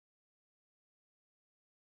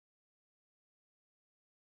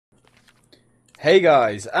Hey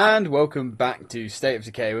guys, and welcome back to State of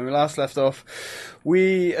Decay. When we last left off,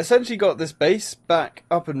 we essentially got this base back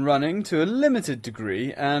up and running to a limited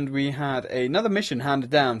degree, and we had another mission handed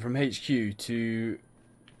down from HQ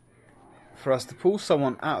for us to pull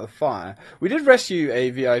someone out of the fire. We did rescue a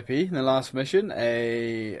VIP in the last mission,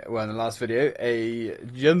 in the last video, a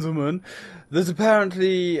gentleman that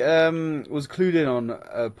apparently was clued in on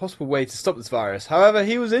a possible way to stop this virus. However,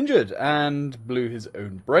 he was injured and blew his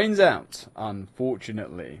own brains out,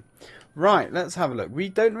 unfortunately. Right, let's have a look. We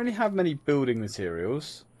don't really have many building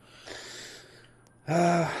materials.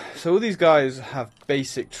 So all these guys have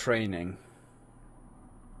basic training.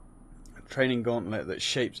 Training gauntlet that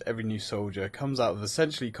shapes every new soldier, comes out of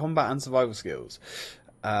essentially combat and survival skills,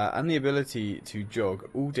 and the ability to jog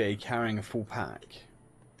all day carrying a full pack.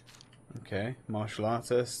 Okay, martial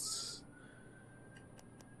artists.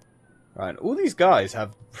 Right, all these guys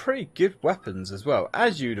have pretty good weapons as well,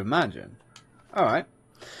 as you'd imagine. Alright,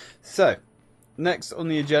 so, next on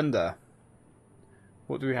the agenda,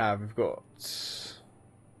 what do we have? We've got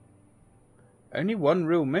only one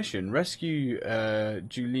real mission. Rescue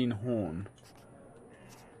Julene Horn.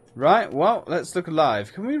 Right, well, let's look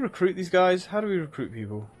alive. Can we recruit these guys? How do we recruit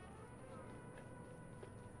people?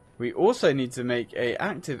 We also need to make an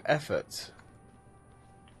active effort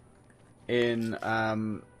in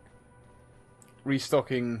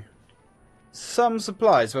restocking some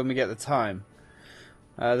supplies when we get the time.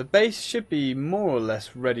 The base should be more or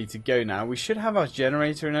less ready to go now. We should have our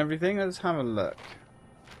generator and everything. Let's have a look.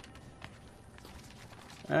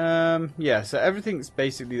 Yeah, so everything's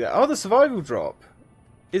basically there. Oh, the survival drop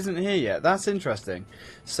isn't here yet. That's interesting.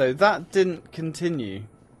 So that didn't continue.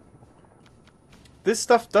 This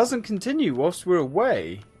stuff doesn't continue whilst we're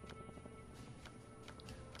away.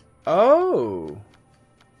 Oh.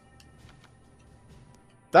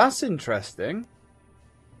 That's interesting.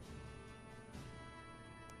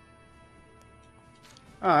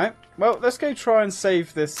 Alright, well, let's go try and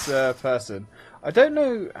save this person. I don't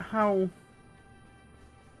know how...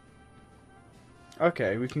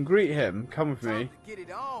 Okay, we can greet him. Come with me.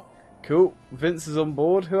 Cool. Vince is on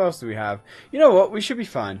board. Who else do we have? You know what? We should be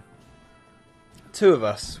fine. Two of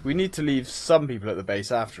us. We need to leave some people at the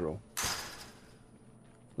base after all.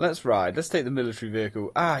 Let's ride. Let's take the military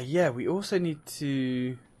vehicle. Ah, yeah. We also need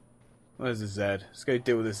to... Where's the Z? Let's go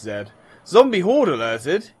deal with this Z. Zombie horde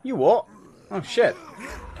alerted. You what? Oh, shit.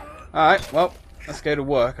 Alright, well, let's go to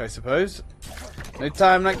work, I suppose. No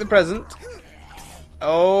time like the present.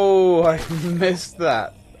 Oh, I've missed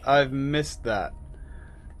that. I've missed that.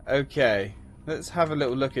 Okay, let's have a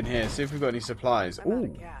little look in here, see if we've got any supplies.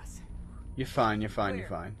 Ooh, you're fine, you're fine, you're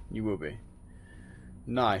fine. You will be.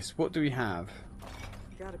 Nice. What do we have?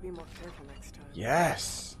 You gotta be more careful next time.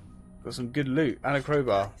 Yes! Got some good loot and a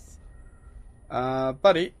crowbar.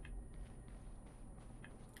 Buddy.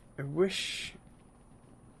 I wish...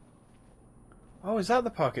 Oh, is that the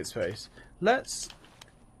pocket space? Let's...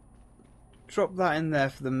 drop that in there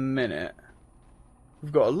for the minute.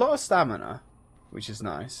 We've got a lot of stamina, which is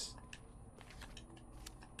nice.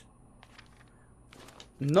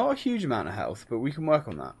 Not a huge amount of health, but we can work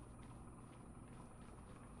on that.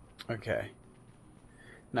 Okay.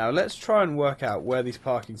 Now let's try and work out where these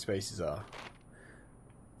parking spaces are.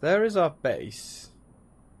 There is our base.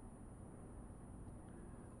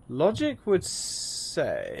 Logic would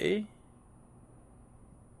say...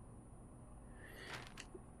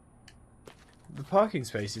 the parking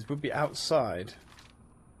spaces would be outside.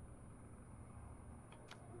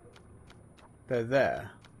 They're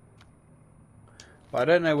there. But I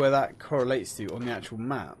don't know where that correlates to on the actual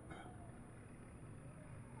map.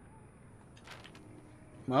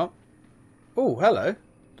 Well. Oh, hello.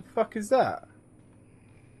 The fuck is that?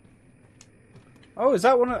 Oh, is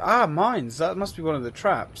that one of... Ah, mines. That must be one of the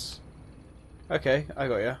traps. Okay, I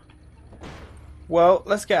got you. Well,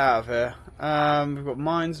 let's get out of here. We've got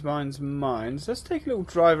mines, mines, mines. Let's take a little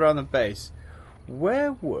drive around the base.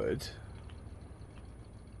 Where would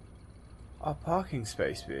our parking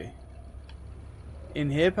space be? In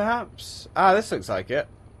here, perhaps? Ah, this looks like it.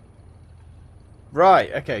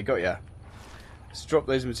 Right, okay, got ya. Let's drop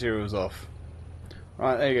those materials off.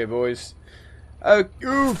 Right, there you go, boys. Oh,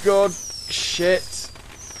 God. Shit.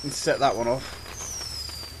 Let's set that one off.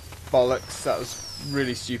 Bollocks, that was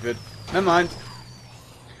really stupid. Never mind.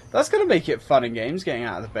 That's going to make it fun in games, getting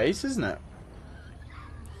out of the base, isn't it?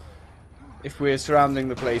 If we're surrounding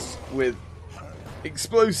the place with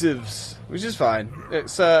explosives, which is fine.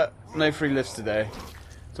 It's no free lifts today.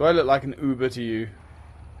 Do I look like an Uber to you?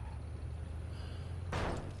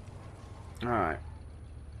 Alright.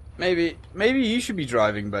 Maybe you should be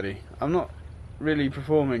driving, buddy. I'm not really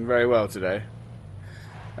performing very well today.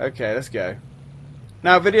 Okay, let's go.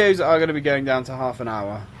 Now, videos are going to be going down to half an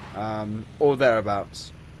hour, or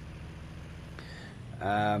thereabouts.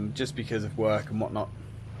 Just because of work and whatnot.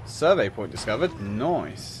 Survey point discovered.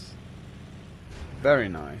 Nice. Very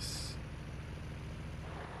nice.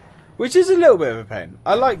 Which is a little bit of a pain.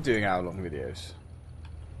 I like doing hour-long videos.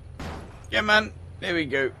 Yeah, man. There we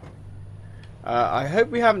go. I hope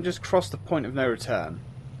we haven't just crossed the point of no return.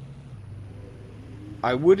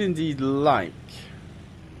 I would indeed like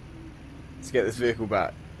to get this vehicle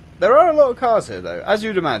back. There are a lot of cars here, though, as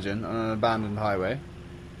you'd imagine, on an abandoned highway.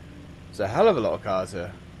 There's a hell of a lot of cars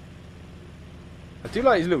here. I do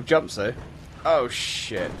like his little jumps, though. Oh,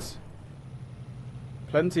 shit.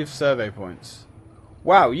 Plenty of survey points.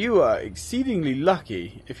 Wow, you are exceedingly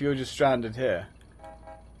lucky if you're just stranded here.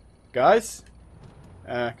 Guys?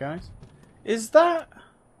 Guys? Is that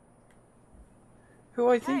who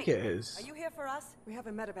I think it is? Are you here for us? We have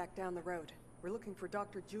a medevac down the road. We're looking for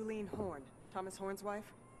Dr. Julian Horn. Thomas Horn's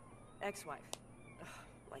wife? Ex-wife. Ugh,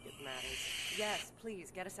 like it matters. Yes,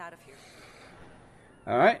 please, get us out of here.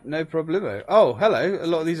 Alright, no problemo. Oh, hello. A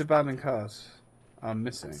lot of these abandoned cars are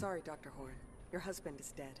missing. I'm sorry, Dr. Horn. Your husband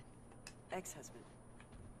is dead. Ex-husband.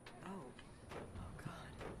 Oh. Oh, God.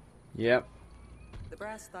 Yep. The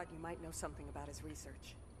brass thought you might know something about his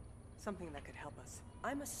research. Something that could help us.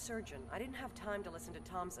 I'm a surgeon. I didn't have time to listen to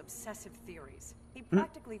Tom's obsessive theories. He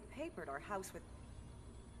practically papered our house with...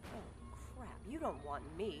 Oh, crap. You don't want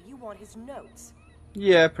me. You want his notes.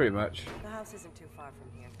 Yeah, pretty much. The house isn't too far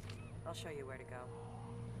from here. I'll show you where to go.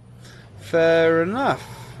 Fair enough.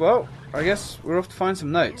 Well, I guess we're off to find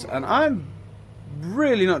some notes. And I'm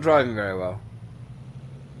really not driving very well.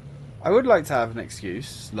 I would like to have an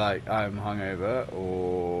excuse, like I'm hungover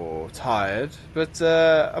or tired, but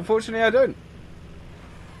unfortunately I don't.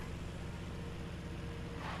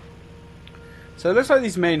 So it looks like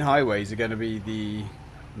these main highways are going to be the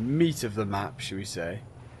meat of the map, should we say.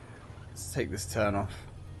 Let's take this turn off.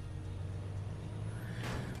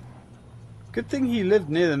 Good thing he lived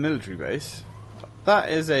near the military base. That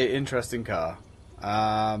is a interesting car.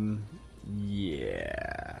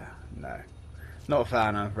 Yeah, no. Not a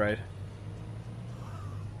fan, I'm afraid.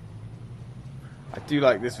 I do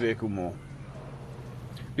like this vehicle more.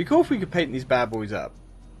 Be cool if we could paint these bad boys up.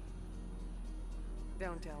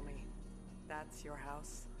 Don't tell me. That's your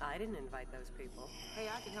house? I didn't invite those people. Hey,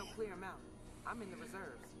 I can help clear them out. I'm in the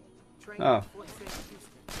reserves. Oh.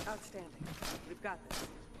 Outstanding. We've got this.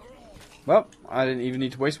 Well, I didn't even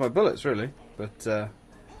need to waste my bullets, really. But,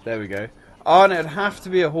 there we go. Oh, and it'd have to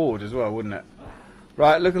be a horde as well, wouldn't it?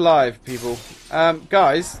 Right, look alive, people.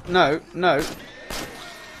 Guys, no.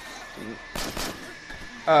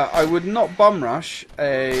 I would not bum rush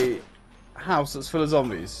a house that's full of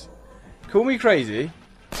zombies. Call me crazy,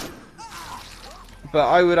 but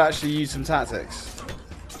I would actually use some tactics.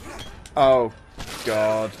 Oh,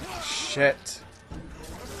 God. Shit.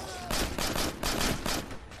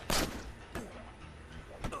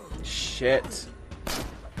 Shit.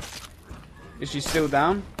 Is she still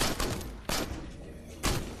down?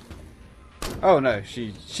 Oh no,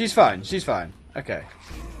 she's fine. She's fine. Okay.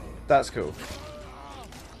 That's cool.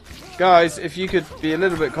 Guys, if you could be a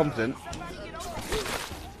little bit competent.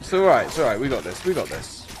 It's alright, it's alright. We got this. We got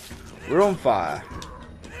this. We're on fire.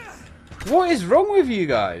 What is wrong with you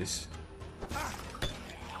guys?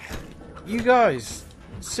 You guys.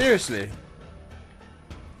 Seriously.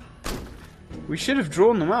 We should have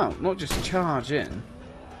drawn them out, not just charge in.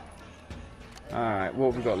 Alright, what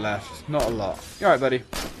have we got left? Not a lot. You alright, buddy?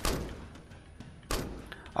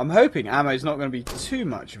 I'm hoping ammo's not going to be too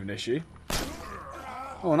much of an issue.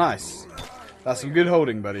 Oh, nice. That's some good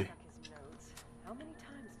holding, buddy. How many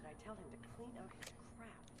times did I tell him to clean out his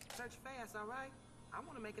crap? Search fast, alright? I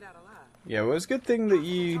want to make it out alive. Yeah, well, it's a good thing that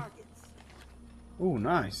you... Oh,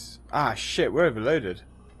 nice. Ah, shit, we're overloaded.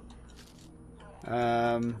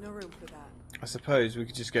 No room for that. I suppose we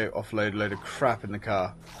could just go offload a load of crap in the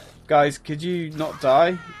car. Guys, could you not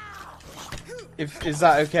die? Is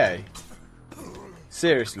that okay?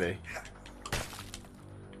 Seriously.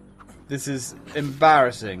 This is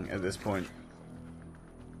embarrassing at this point.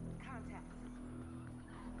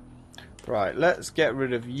 Right, let's get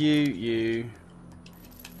rid of you.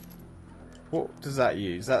 What does that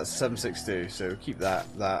use? That's 762, so keep that.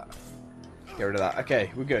 Get rid of that.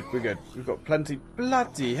 Okay, we're good. We've got plenty.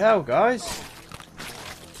 Bloody hell, guys.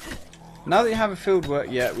 Now that you have a field work,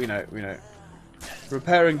 yeah, we know.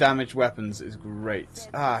 Repairing damaged weapons is great.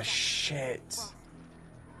 Ah, shit.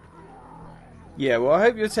 Yeah, well, I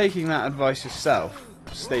hope you're taking that advice yourself.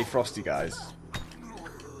 Stay frosty, guys.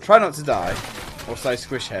 Try not to die, or say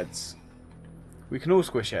squish heads. We can all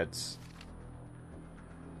squish heads.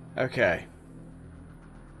 Okay.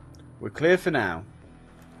 We're clear for now.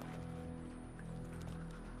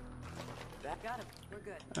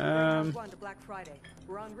 good. Round 1 to Black Friday.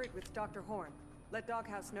 We're en route with Dr. Horn. Let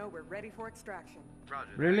Doghouse know we're ready for extraction.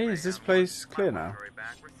 Really? Is this place clear now?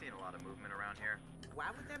 We're seeing a lot of movement around here. Why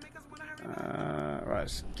would that make us want to hurry back? Right,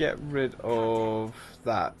 let's get rid of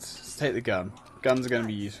that. Let's take the gun. Guns are going to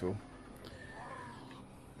be useful.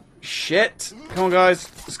 Shit! Come on, guys.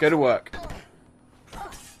 Let's go to work.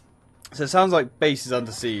 So it sounds like base is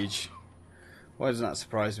under siege. Why doesn't that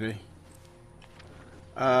surprise me?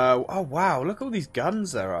 Oh, wow. Look at all these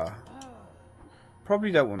guns there are.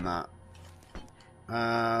 Probably don't want that.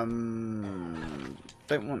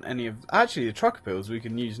 Don't want any of... Actually, the trucker pills we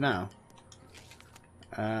can use now.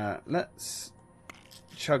 Let's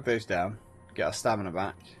chug those down. Get our stamina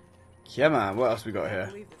back. Yeah, man. What else we got I here?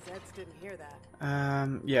 believe the Zeds didn't hear that.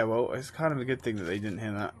 Yeah, well, it's kind of a good thing that they didn't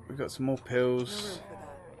hear that. We've got some more No pills. room for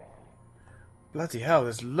that. Bloody hell,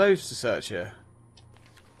 there's loads to search here.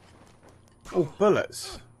 Oh,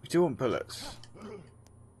 bullets. We do want bullets.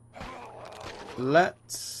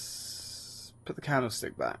 Let's put the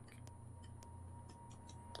candlestick back.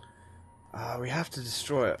 We have to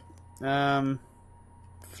destroy it.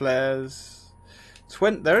 Flares.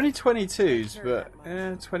 They're only 22s, but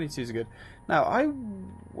 22s are good. Now, I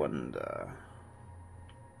wonder...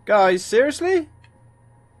 Guys, seriously?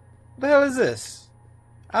 What the hell is this?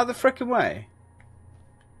 Out of the frickin' way.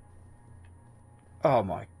 Oh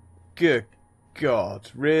my good God.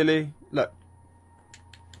 Really? Look.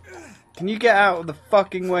 Can you get out of the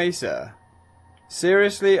fucking way, sir?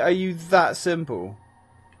 Seriously? Are you that simple?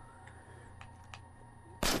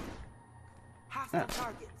 Hostile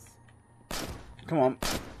targets. Come on.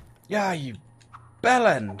 Yeah, you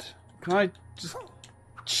bellend. Can I just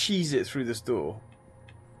cheese it through this door?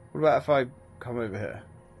 What about if I come over here?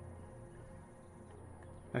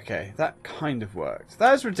 Okay, that kind of worked.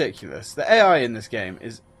 That is ridiculous. The AI in this game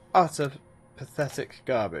is utter pathetic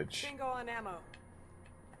garbage. Bingo on ammo.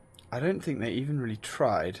 I don't think they even really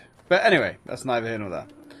tried. But anyway, that's neither here nor there.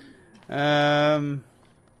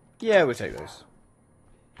 Yeah, we'll take those.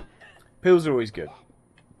 Pills are always good.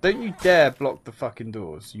 Don't you dare block the fucking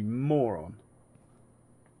doors, you moron.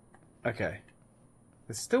 Okay.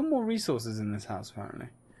 There's still more resources in this house, apparently.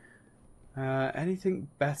 Anything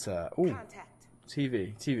better? Ooh. Contact.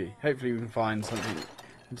 TV. Hopefully we can find something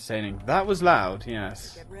entertaining. That was loud,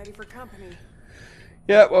 yes. Get ready for company.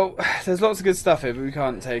 Yeah, well, there's lots of good stuff here, but we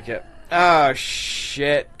can't take it. Oh,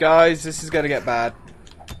 shit. Guys, this is going to get bad.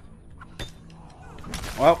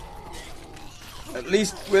 Well, at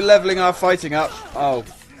least we're leveling our fighting up. Oh,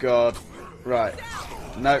 God. Right.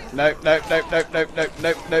 Nope.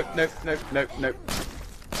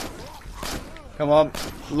 Come on.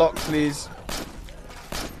 Lock, please.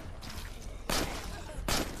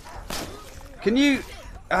 Can you...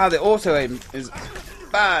 the auto-aim is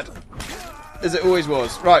bad. As it always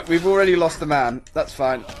was. Right, we've already lost the man. That's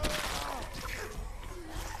fine.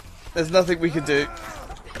 There's nothing we can do.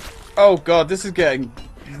 Oh, God, this is getting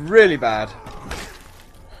really bad.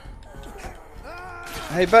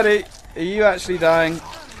 Hey, buddy. Are you actually dying?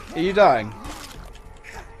 Are you dying?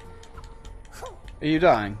 Are you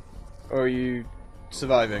dying? Or are you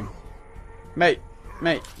surviving? Mate,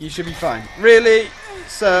 you should be fine. Really?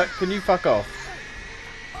 Sir, can you fuck off?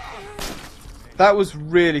 That was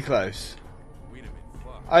really close.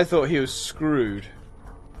 I thought he was screwed.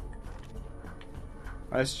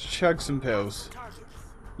 Let's chug some pills.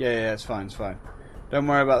 Yeah, it's fine, Don't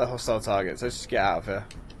worry about the hostile targets. Let's just get out of here.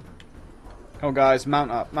 Come on, guys,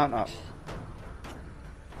 mount up.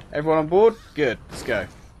 Everyone on board? Good, let's go.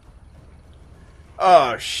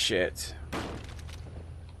 Oh, shit.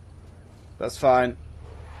 That's fine.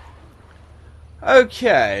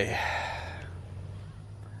 Okay.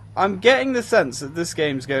 I'm getting the sense that this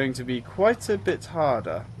game's going to be quite a bit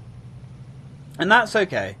harder. And that's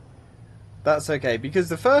okay. That's okay, because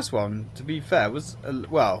the first one, to be fair, was,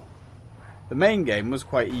 well, the main game was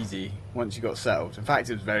quite easy once you got settled. In fact,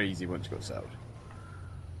 it was very easy once you got settled.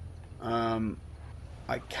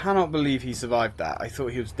 I cannot believe he survived that. I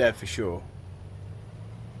thought he was dead for sure.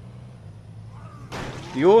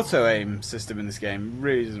 The auto-aim system in this game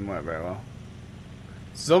really doesn't work very well.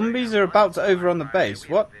 Zombies are about to overrun the base.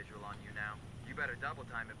 What? You better double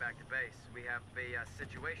time it back to base. We have a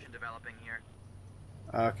situation developing here.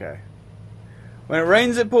 Okay. When it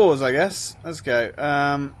rains, it pours, I guess. Let's go.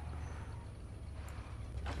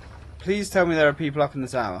 Please tell me there are people up in the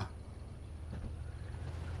tower.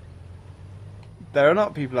 There are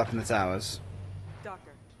not people up in the towers.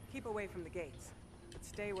 Doctor, keep away from the gates. But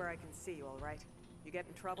stay where I can see you, alright? You get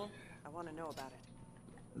in trouble? I want to know about it.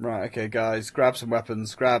 Right, okay, guys. Grab some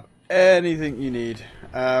weapons. Grab anything you need.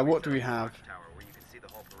 What do we have? Tower where you can see the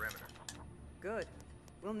whole perimeter. Good.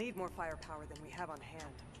 We'll need more firepower than we have on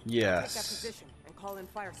hand. Yes. Take that position and call in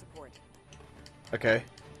fire support. Okay.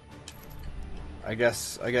 I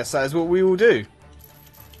guess that is what we will do.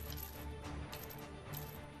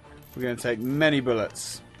 We're going to take many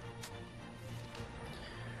bullets.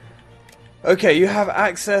 Okay, you have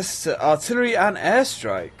access to artillery and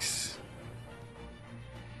airstrikes.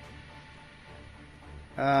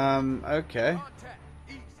 Okay.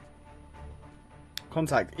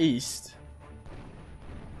 Contact east.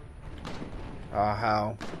 Ah,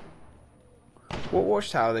 how? What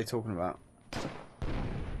watchtower are they talking about?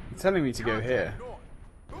 You're telling me to go here.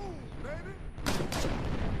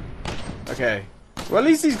 Okay. Well, at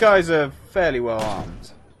least these guys are fairly well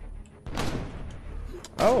armed.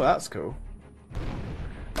 Oh, that's cool.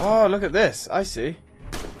 Oh, look at this. I see.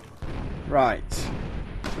 Right.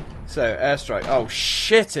 So, airstrike. Oh,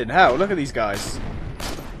 shit in hell. Look at these guys.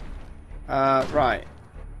 Right.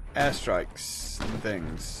 Airstrikes and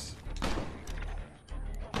things.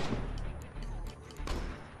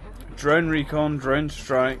 Drone recon, drone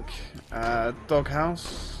strike,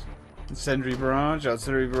 doghouse, incendiary barrage,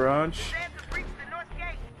 artillery barrage.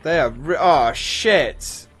 They are. Oh,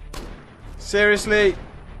 shit. Seriously?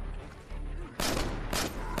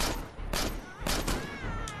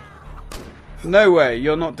 No way,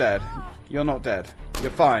 you're not dead. You're not dead. You're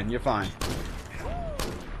fine, you're fine.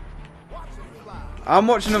 I'm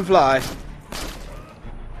watching them fly.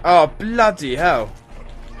 Oh, bloody hell.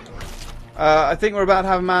 I think we're about to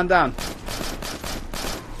have a man down.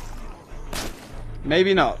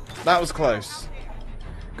 Maybe not. That was close.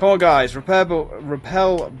 Come on, guys.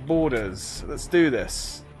 Repel borders. Let's do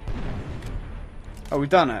this. Oh, we've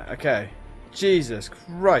done it. Okay. Jesus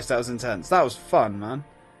Christ, that was intense. That was fun, man.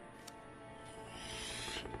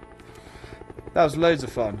 That was loads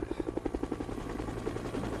of fun.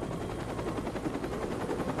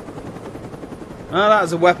 Oh, that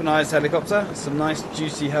was a weaponized helicopter. Some nice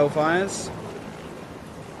juicy hellfires.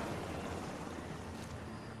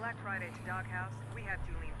 Black Friday to Doghouse. We have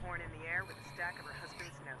Julian Horn in the air with a stack of her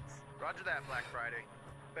husband's notes. Roger that, Black Friday.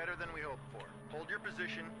 Better than we hoped for. Hold your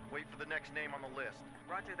position. Wait for the next name on the list.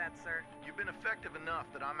 Roger that, sir. You've been effective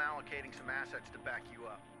enough that I'm allocating some assets to back you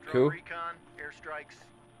up. Cool. Drone recon, airstrikes.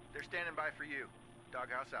 They're standing by for you.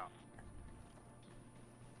 Doghouse out.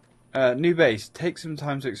 New base. Take some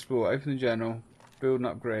time to explore. Open the journal. Build and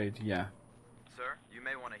upgrade. Yeah. Sir, you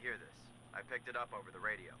may want to hear this. I picked it up over the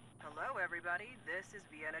radio. Hello, everybody. This is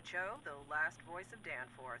Vienna Cho, the last voice of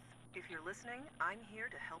Danforth. If you're listening, I'm here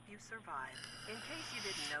to help you survive. In case you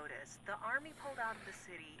didn't notice, the army pulled out of the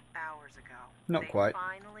city hours ago. Not quite. They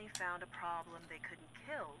finally found a problem they couldn't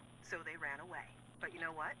kill, so they ran away. But you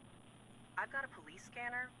know what? I've got a police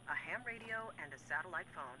scanner, a ham radio, and a satellite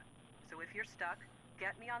phone. So if you're stuck,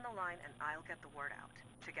 get me on the line and I'll get the word out.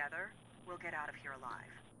 Together, we'll get out of here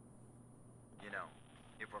alive. You know,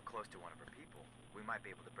 if we're close to one of our people, we might be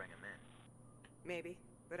able to bring him in. Maybe,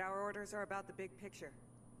 but our orders are about the big picture.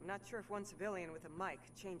 I'm not sure if one civilian with a mic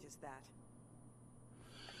changes that.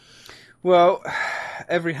 Well,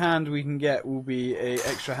 every hand we can get will be an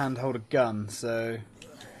extra hand hold a gun, so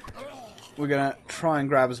we're going to try and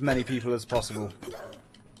grab as many people as possible.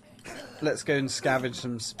 Let's go and scavenge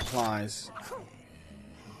some supplies.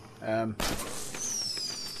 Alright,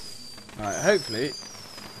 hopefully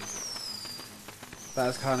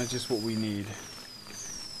that's kind of just what we need.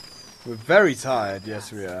 We're very tired,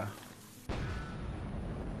 yes we are.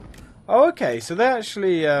 Oh, okay, so they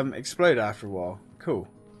actually explode after a while. Cool.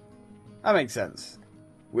 That makes sense.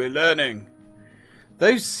 We're learning.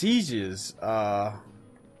 Those sieges are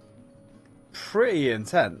pretty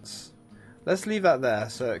intense. Let's leave that there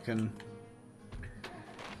so it can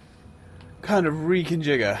kind of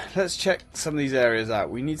reconfigure. Let's check some of these areas out.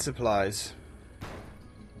 We need supplies.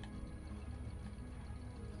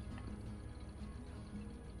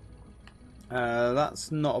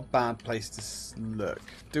 That's not a bad place to look.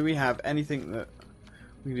 Do we have anything that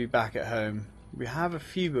we can do back at home? We have a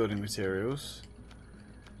few building materials.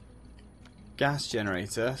 Gas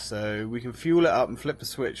generator, so we can fuel it up and flip the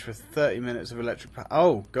switch for 30 minutes of electric power.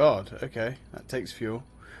 Oh god, okay, that takes fuel.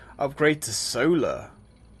 Upgrade to solar.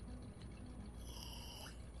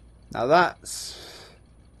 Now that's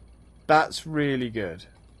really good.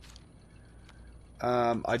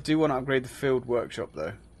 I do want to upgrade the field workshop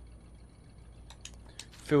though.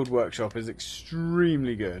 Field workshop is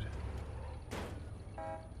extremely good.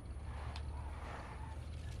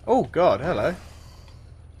 Oh god, hello.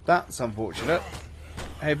 That's unfortunate.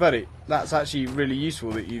 Hey buddy, that's actually really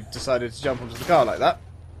useful that you've decided to jump onto the car like that.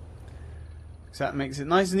 Because that makes it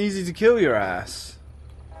nice and easy to kill your ass.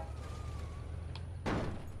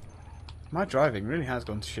 My driving really has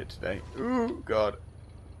gone to shit today. Ooh, god.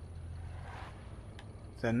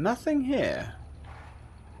 Is there nothing here?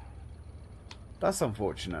 That's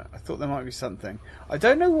unfortunate. I thought there might be something. I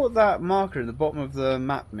don't know what that marker in the bottom of the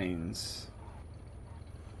map means.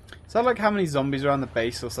 Is that like how many zombies are on the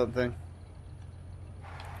base or something?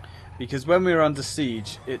 Because when we were under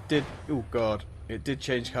siege, it did... Oh god. It did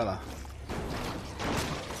change colour.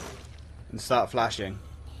 And start flashing.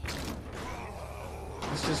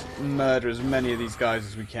 Let's just murder as many of these guys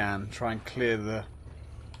as we can. Try and clear the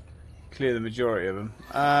majority of them.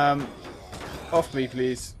 Off me,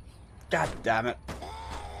 please. God damn it.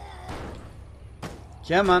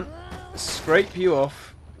 Come on. Scrape you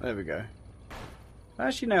off. There we go. I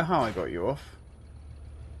actually know how I got you off.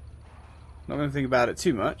 Not going to think about it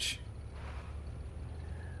too much.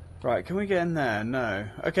 Right, can we get in there? No.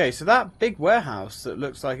 Okay, so that big warehouse that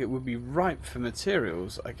looks like it would be ripe for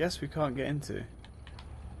materials, I guess we can't get into.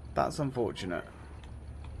 That's unfortunate.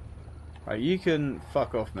 Right, you can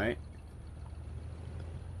fuck off, mate.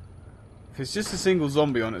 If it's just a single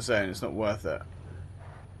zombie on its own, it's not worth it.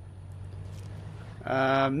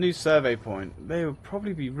 New survey point. They would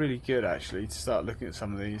probably be really good, actually, to start looking at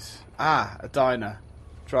some of these. Ah, a diner.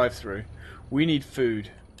 Drive-through. We need food.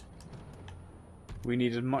 We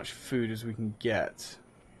need as much food as we can get.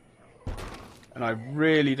 And I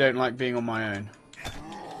really don't like being on my own.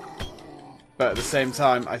 But at the same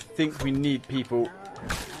time, I think we need people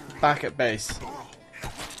back at base.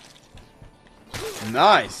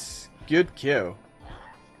 Nice! Good kill.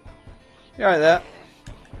 You alright there?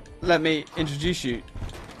 Let me introduce you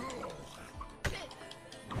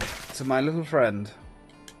to my little friend.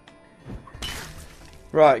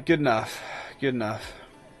 Right, good enough. Good enough.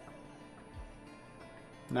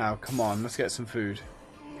 Now, come on, let's get some food.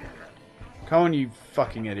 Come on, you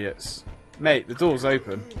fucking idiots. Mate, the door's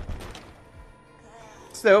open.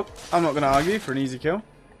 Still, I'm not going to argue for an easy kill.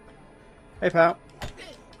 Hey, pal.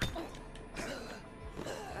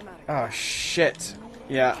 Oh, shit.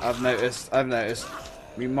 Yeah, I've noticed. I've noticed.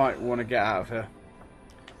 We might want to get out of here.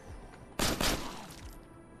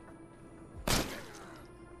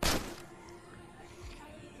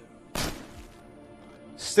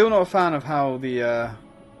 Still not a fan of how the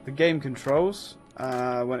game controls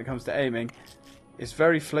when it comes to aiming. It's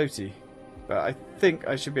very floaty, but I think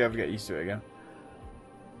I should be able to get used to it again.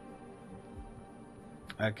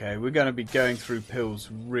 Okay, we're going to be going through pills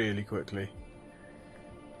really quickly.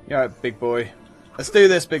 You alright, big boy? Let's do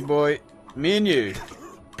this, big boy. Me and you.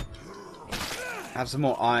 Have some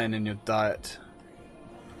more iron in your diet.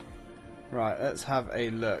 Right, let's have a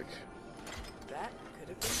look.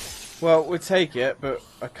 Well, we'll take it, but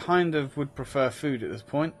I kind of would prefer food at this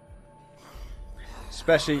point.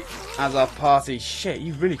 Especially as our party... Shit,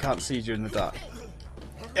 you really can't see during the dark.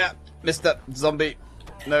 Yeah, Mr. Zombie.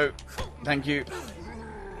 No, thank you.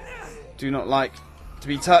 Do not like to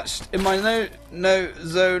be touched in my no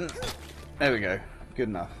zone. There we go. Good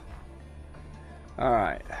enough.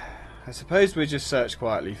 Alright. I suppose we'll just search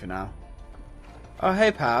quietly for now. Oh,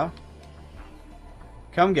 hey, pal.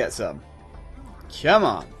 Come get some. Come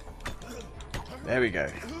on. There we go.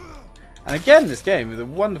 And again, this game with a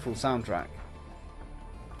wonderful soundtrack.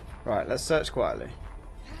 Right, let's search quietly.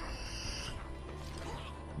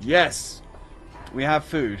 Yes! We have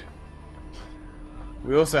food.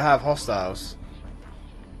 We also have hostiles.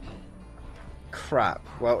 Crap.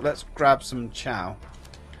 Well, let's grab some chow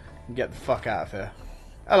and get the fuck out of here.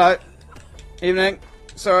 Hello. Evening.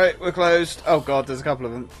 Sorry, we're closed. Oh god, there's a couple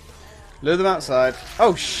of them. Lure them outside.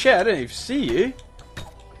 Oh shit, I didn't even see you.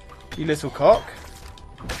 You little cock.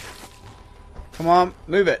 Come on,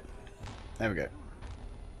 move it. There we go.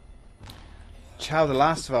 Chow the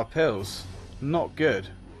last of our pills. Not good.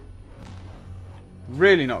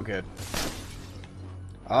 Really not good.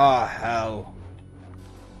 Ah, hell.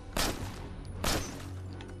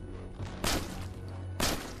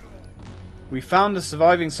 We found a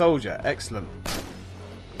surviving soldier. Excellent.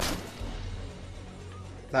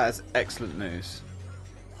 That is excellent news.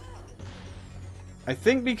 I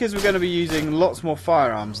think because we're going to be using lots more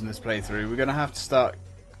firearms in this playthrough, we're going to have to start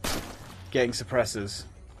getting suppressors.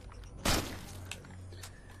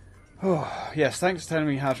 Oh, yes, thanks for telling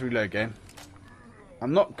me how to reload, game.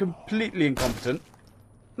 I'm not completely incompetent.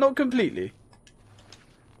 Not completely.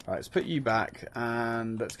 Alright, let's put you back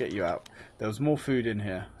and let's get you out. There was more food in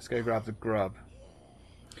here. Let's go grab the grub.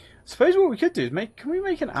 I suppose what we could do is can we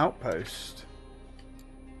make an outpost?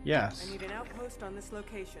 Yes. I need an outpost on this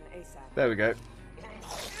location ASAP. There we go.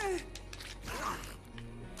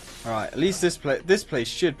 Alright, at least this place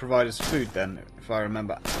should provide us food then, if I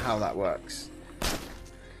remember how that works.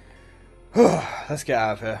 Let's get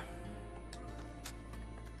out of here.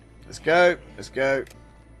 Let's go. Let's go.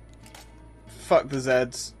 Fuck the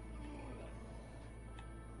Zeds.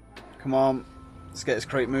 Come on. Let's get this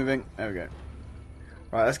crate moving. There we go.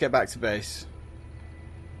 Right, let's get back to base.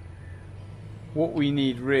 What we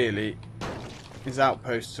need really is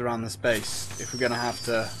outposts around this base if we're going to have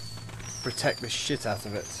to protect the shit out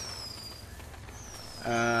of it.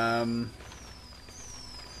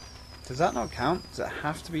 Does that not count? Does it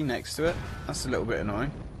have to be next to it? That's a little bit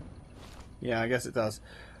annoying. Yeah, I guess it does.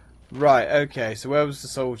 Right, okay, so where was the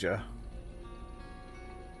soldier?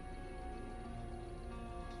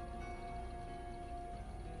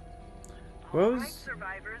 Where All right, was...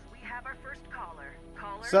 survivors, we have our first caller.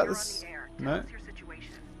 Caller, Is that you're the on the air. Tell No? us your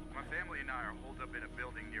situation. My family and I are holed up in a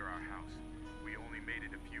building near our house. We only made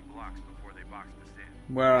it a few blocks before they boxed us in.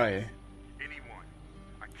 Where are you? Anyone.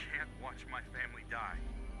 I can't watch my family die.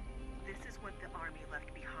 This is what the army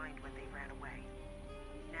left behind when they ran away.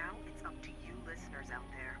 Now it's up to you listeners out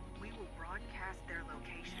there. We will broadcast their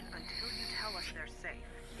location until you tell us they're safe.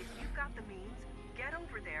 If you've got the means, get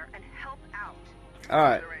over there and help out.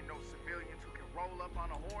 Alright. There ain't no civilians who can roll up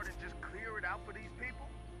on a horde and just clear it out for these people.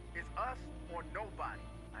 It's us or nobody.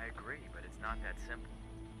 I agree, but it's not that simple.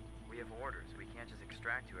 We have orders. We can't just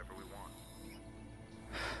extract whoever we want.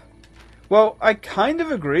 Well, I kind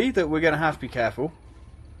of agree that we're going to have to be careful.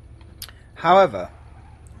 However,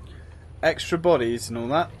 extra bodies and all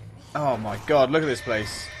that. Oh my god, look at this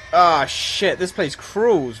place. Ah, shit, this place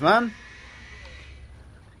crawls, man.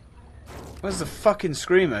 Where's the fucking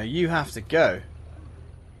screamer? You have to go.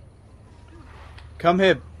 Come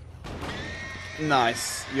here.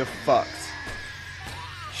 Nice, you're fucked.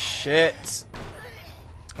 Shit.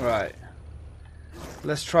 Right.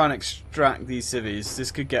 Let's try and extract these civvies.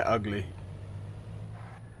 This could get ugly.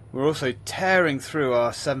 We're also tearing through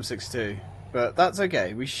our 7.62, but that's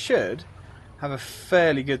okay. We should have a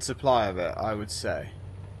fairly good supply of it, I would say.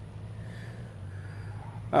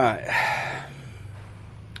 Alright.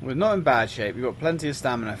 We're not in bad shape. We've got plenty of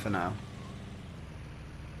stamina for now.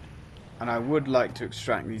 And I would like to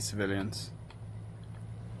extract these civilians.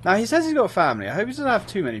 Now, he says he's got a family. I hope he doesn't have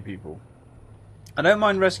too many people. I don't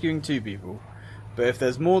mind rescuing 2 people, but if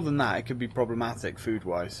there's more than that, it could be problematic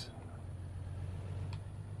food-wise.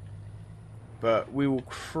 But we will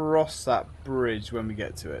cross that bridge when we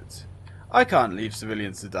get to it. I can't leave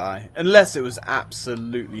civilians to die, unless it was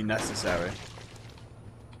absolutely necessary.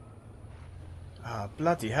 Ah,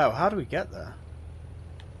 bloody hell, how do we get there?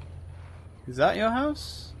 Is that your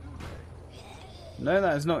house? No,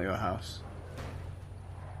 that is not your house.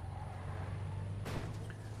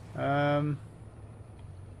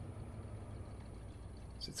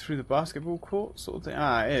 Is it through the basketball court sort of thing?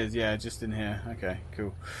 Ah, it is, yeah, just in here. Okay,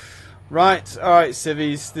 cool. Right, alright,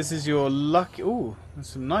 civvies, this is your lucky... Ooh, there's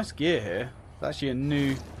some nice gear here. It's actually a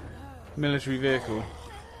new military vehicle,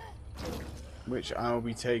 which I will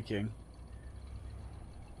be taking.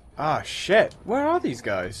 Ah, shit. Where are these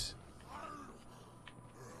guys?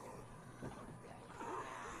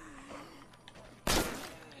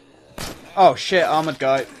 Oh, shit, armored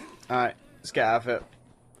guy. Alright, let's get out of it.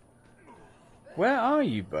 Where are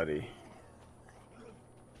you, buddy?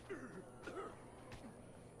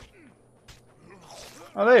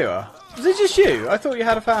 Oh, there you are. Was it just you? I thought you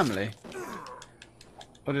had a family.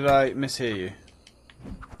 Or did I mishear you?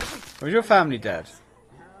 Or is your family dead?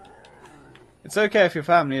 It's okay if your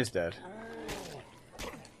family is dead.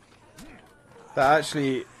 That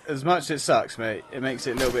actually, as much as it sucks, mate, it makes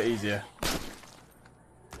it a little bit easier.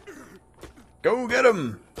 Go get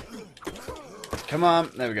him! Come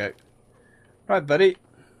on, there we go. Right, buddy.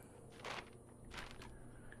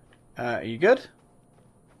 Are you good?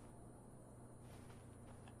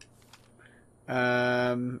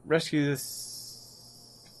 Rescue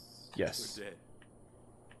this... Yes. We're dead.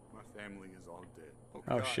 My family is all dead.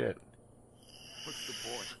 Oh, God. shit. What's the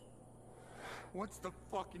point? What's the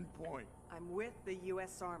fucking point? I'm with the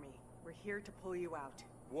U.S. Army. We're here to pull you out.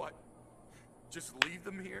 What? Just leave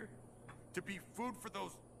them here? To be food for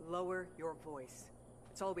those... Lower your voice.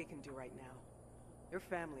 It's all we can do right now. Your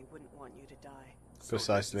family wouldn't want you to die. So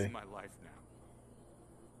Precisely. This is my life now.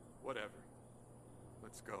 Whatever.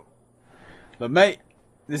 Let's go. But mate,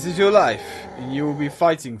 this is your life, and you will be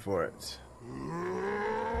fighting for it.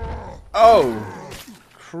 Oh!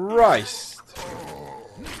 Christ!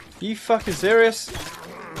 You fucking serious?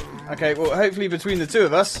 Okay, well, hopefully between the two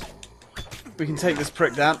of us, we can take this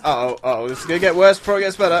prick down. Uh-oh, uh-oh, this is gonna get worse before it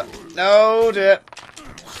gets better. Oh, dear.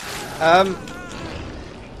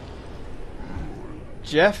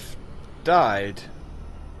 Jeff died.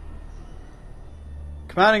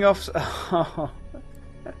 Commanding officer...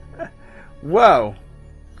 Well.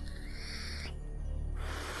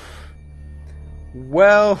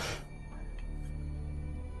 Well.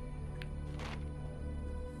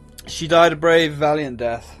 She died a brave, valiant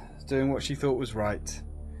death. doing what she thought was right.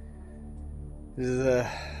 This is a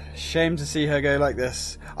shame to see her go like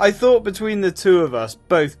this. I thought between the two of us,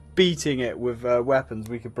 both beating it with weapons,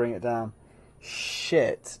 we could bring it down.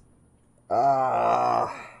 Shit. Never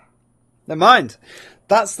mind.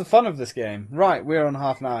 That's the fun of this game. Right, we're on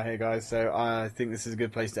half an hour here, guys, so I think this is a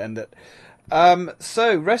good place to end it.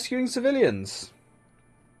 So, rescuing civilians.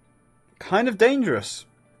 Kind of dangerous,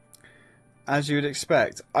 as you would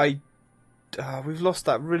expect. We've lost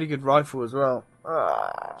that really good rifle as well.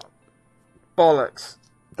 Bollocks.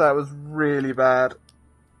 That was really bad.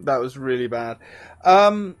 That was really bad.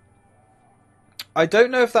 I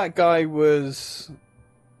don't know if that guy was...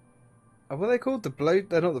 what are they called?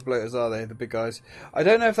 They're not the bloaters, are they? The big guys. I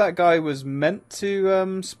don't know if that guy was meant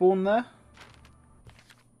to spawn there.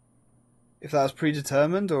 If that was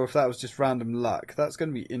predetermined or if that was just random luck. That's going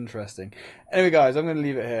to be interesting. Anyway, guys, I'm going to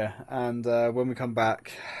leave it here. And when we come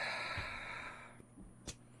back...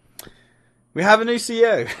 we have a new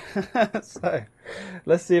CEO. So,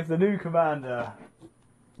 let's see if the new commander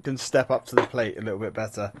can step up to the plate a little bit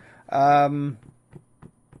better.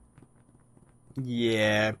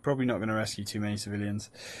 Yeah, probably not going to rescue too many civilians.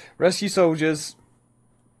 Rescue soldiers.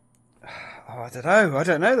 Oh, I don't know. I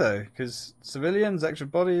don't know, though. Because civilians, extra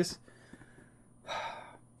bodies.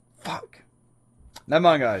 Fuck. Never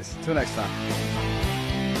mind, guys. Till next time.